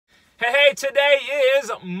Hey, today is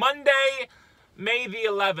Monday, May the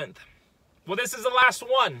 11th. Well, this is the last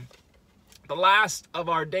one, the last of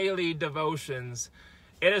our daily devotions.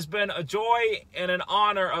 It has been a joy and an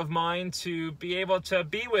honor of mine to be able to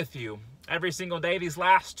be with you every single day these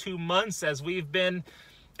last 2 months as we've been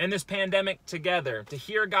in this pandemic together, to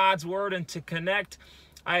hear God's word and to connect.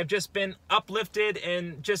 I have just been uplifted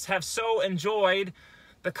and just have so enjoyed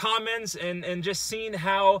the comments and just seen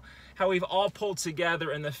how we've all pulled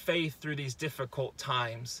together in the faith through these difficult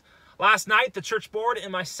times. Last night, the church board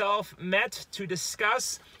and myself met to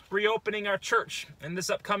discuss reopening our church. And this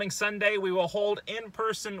upcoming Sunday, we will hold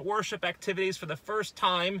in-person worship activities for the first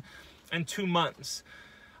time in 2 months.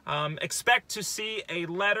 Expect to see a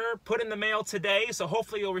letter put in the mail today, so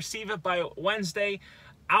hopefully you'll receive it by Wednesday,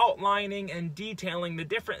 outlining and detailing the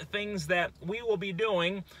different things that we will be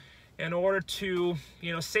doing in order to,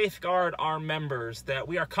 safeguard our members, that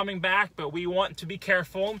we are coming back, but we want to be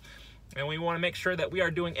careful, and we want to make sure that we are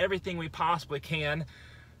doing everything we possibly can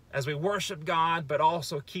as we worship God, but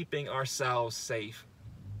also keeping ourselves safe.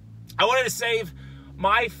 I wanted to save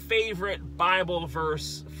my favorite Bible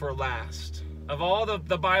verse for last. Of all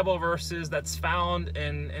the Bible verses that's found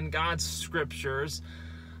in God's scriptures,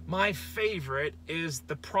 my favorite is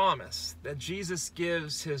the promise that Jesus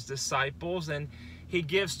gives his disciples, and he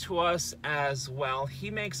gives to us as well. He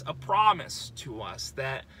makes a promise to us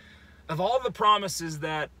that of all the promises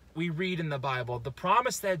that we read in the Bible, the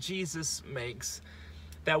promise that Jesus makes,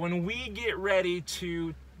 that when we get ready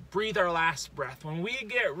to breathe our last breath, when we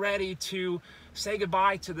get ready to say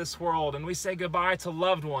goodbye to this world and we say goodbye to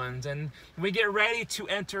loved ones and we get ready to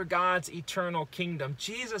enter God's eternal kingdom,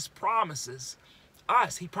 Jesus promises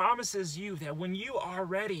us, he promises you that when you are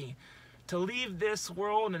ready to leave this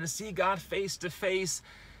world and to see God face to face,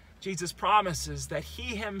 Jesus promises that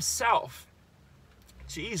he himself,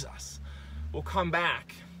 Jesus, will come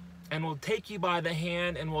back and will take you by the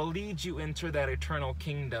hand and will lead you into that eternal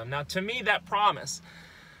kingdom. Now, to me, that promise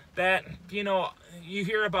that, you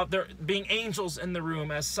hear about there being angels in the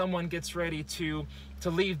room as someone gets ready to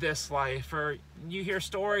leave this life, or you hear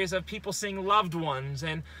stories of people seeing loved ones,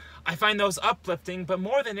 and I find those uplifting, but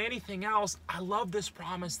more than anything else, I love this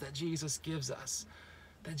promise that Jesus gives us,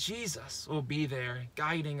 that Jesus will be there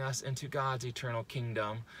guiding us into God's eternal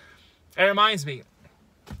kingdom. It reminds me,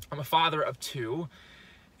 I'm a father of 2,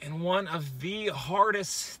 and one of the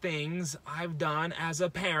hardest things I've done as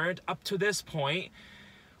a parent up to this point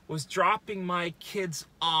was dropping my kids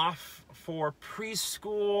off for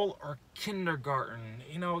preschool or kindergarten.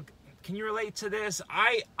 Can you relate to this?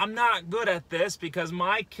 I'm not good at this because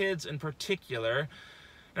my kids in particular,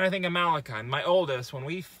 and I think of Malachi, my oldest, when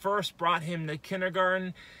we first brought him to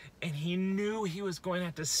kindergarten and he knew he was going to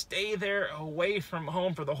have to stay there away from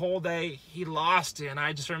home for the whole day, he lost it. And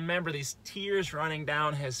I just remember these tears running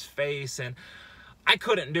down his face, and I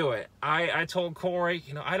couldn't do it. I told Corey,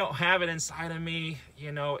 I don't have it inside of me.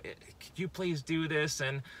 Could you please do this?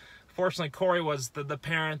 And fortunately, Corey was the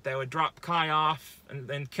parent that would drop Kai off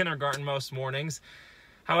in kindergarten most mornings.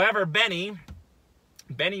 However, Benny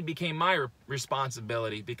became my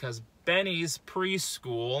responsibility because Benny's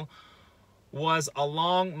preschool was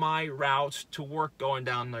along my route to work going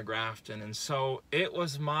down to Grafton. And so it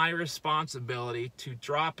was my responsibility to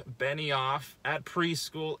drop Benny off at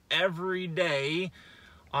preschool every day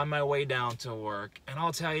on my way down to work. And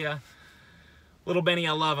I'll tell you, little Benny,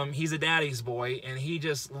 I love him. He's a daddy's boy, and he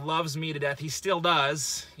just loves me to death. He still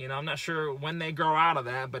does. I'm not sure when they grow out of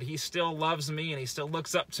that, but he still loves me, and he still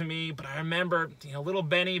looks up to me. But I remember, little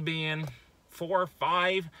Benny being 4 or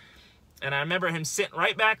 5, and I remember him sitting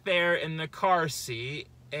right back there in the car seat,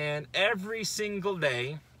 and every single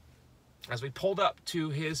day, as we pulled up to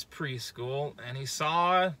his preschool, and he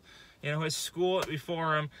saw, his school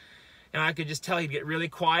before him, and I could just tell he'd get really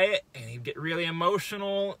quiet and he'd get really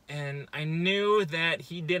emotional, and I knew that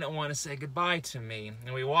he didn't want to say goodbye to me.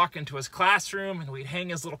 And we'd walk into his classroom and we'd hang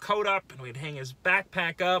his little coat up and we'd hang his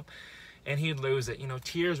backpack up, and he'd lose it.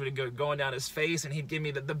 Tears would go going down his face, and he'd give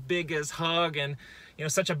me the biggest hug, and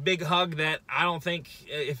such a big hug that I don't think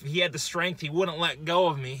if he had the strength, he wouldn't let go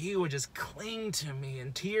of me. He would just cling to me,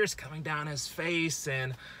 and tears coming down his face,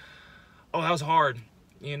 and that was hard.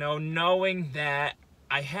 Knowing that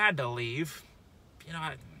I had to leave,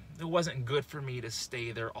 it wasn't good for me to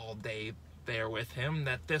stay there all day there with him,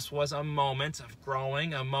 that this was a moment of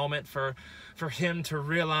growing, a moment for him to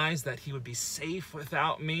realize that he would be safe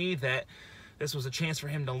without me, that this was a chance for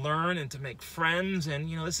him to learn and to make friends,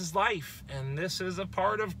 and this is life, and this is a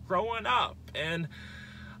part of growing up. And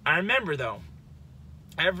I remember, though,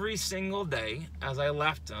 every single day as I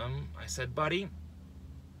left him, I said, buddy,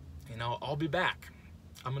 I'll be back.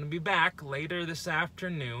 I'm going to be back later this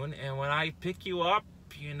afternoon, and when I pick you up,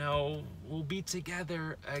 you know, we'll be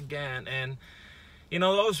together again. And, you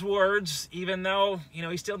know, those words, even though, you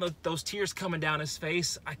know, he still had those tears coming down his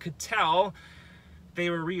face, I could tell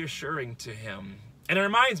they were reassuring to him. And it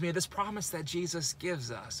reminds me of this promise that Jesus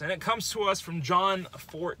gives us. And it comes to us from John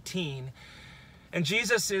 14. And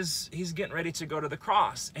Jesus he's getting ready to go to the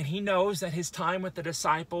cross. And he knows that his time with the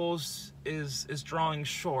disciples is drawing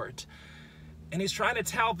short. And he's trying to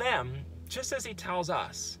tell them, just as he tells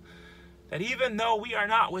us, that even though we are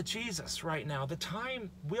not with Jesus right now, the time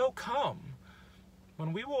will come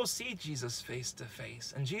when we will see Jesus face to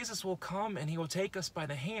face. And Jesus will come and he will take us by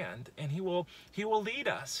the hand, and he will lead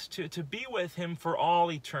us to be with him for all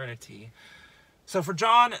eternity. So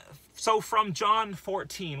from John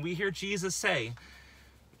 14, we hear Jesus say,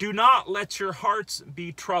 "Do not let your hearts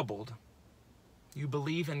be troubled. You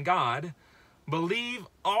believe in God, believe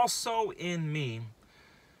also in me.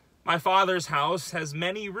 My Father's house has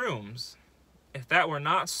many rooms. If that were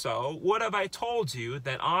not so, would have I told you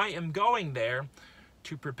that I am going there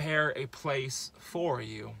to prepare a place for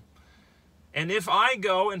you? And if I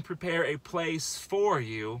go and prepare a place for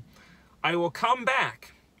you, I will come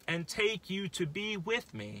back and take you to be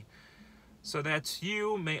with me, so that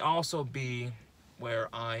you may also be where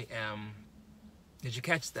I am." Did you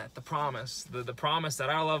catch that? The promise, the promise that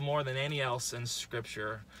I love more than any else in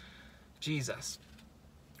Scripture. Jesus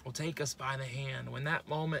will take us by the hand when that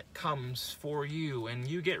moment comes for you and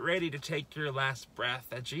you get ready to take your last breath,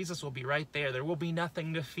 that Jesus will be right there. There will be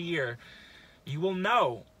nothing to fear. You will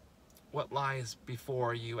know what lies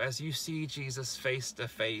before you as you see Jesus face to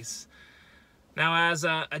face. Now, as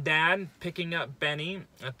a dad picking up Benny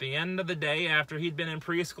at the end of the day after he'd been in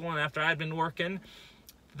preschool and after I'd been working,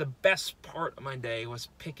 the best part of my day was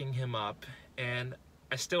picking him up. And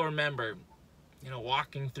I still remember, you know,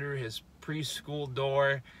 walking through his preschool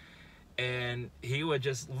door, and he would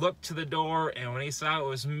just look to the door, and when he saw it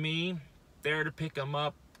was me there to pick him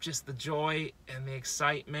up, just the joy and the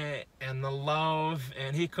excitement and the love,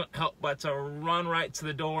 and he couldn't help but to run right to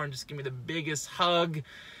the door and just give me the biggest hug.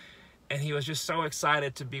 And he was just so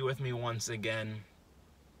excited to be with me once again.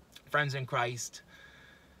 Friends in Christ,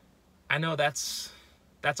 I know that's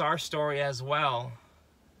our story as well.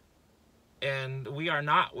 And we are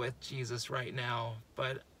not with Jesus right now,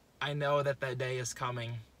 but I know that day is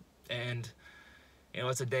coming. And, you know,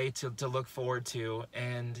 it's a day to look forward to.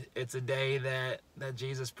 And it's a day that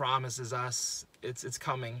Jesus promises us it's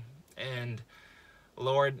coming. And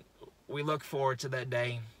Lord, we look forward to that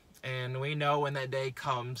day. And we know when that day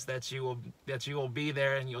comes that you will be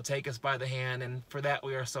there and you'll take us by the hand. And for that,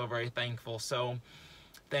 we are so very thankful. So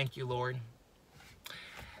thank you, Lord.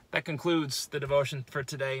 That concludes the devotion for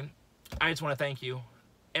today. I just want to thank you,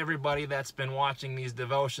 everybody that's been watching these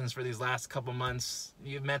devotions for these last couple months.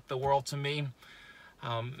 You've meant the world to me.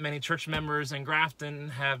 Many church members in Grafton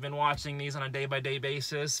have been watching these on a day-by-day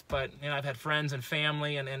basis, but you know, I've had friends and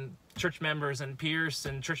family and church members in Pierce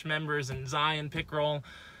and church members in Zion, Pickerel.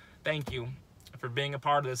 Thank you for being a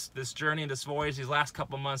part of this journey, this voyage, these last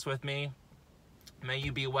couple months with me. May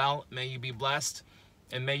you be well, may you be blessed,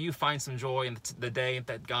 and may you find some joy in the day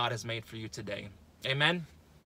that God has made for you today. Amen.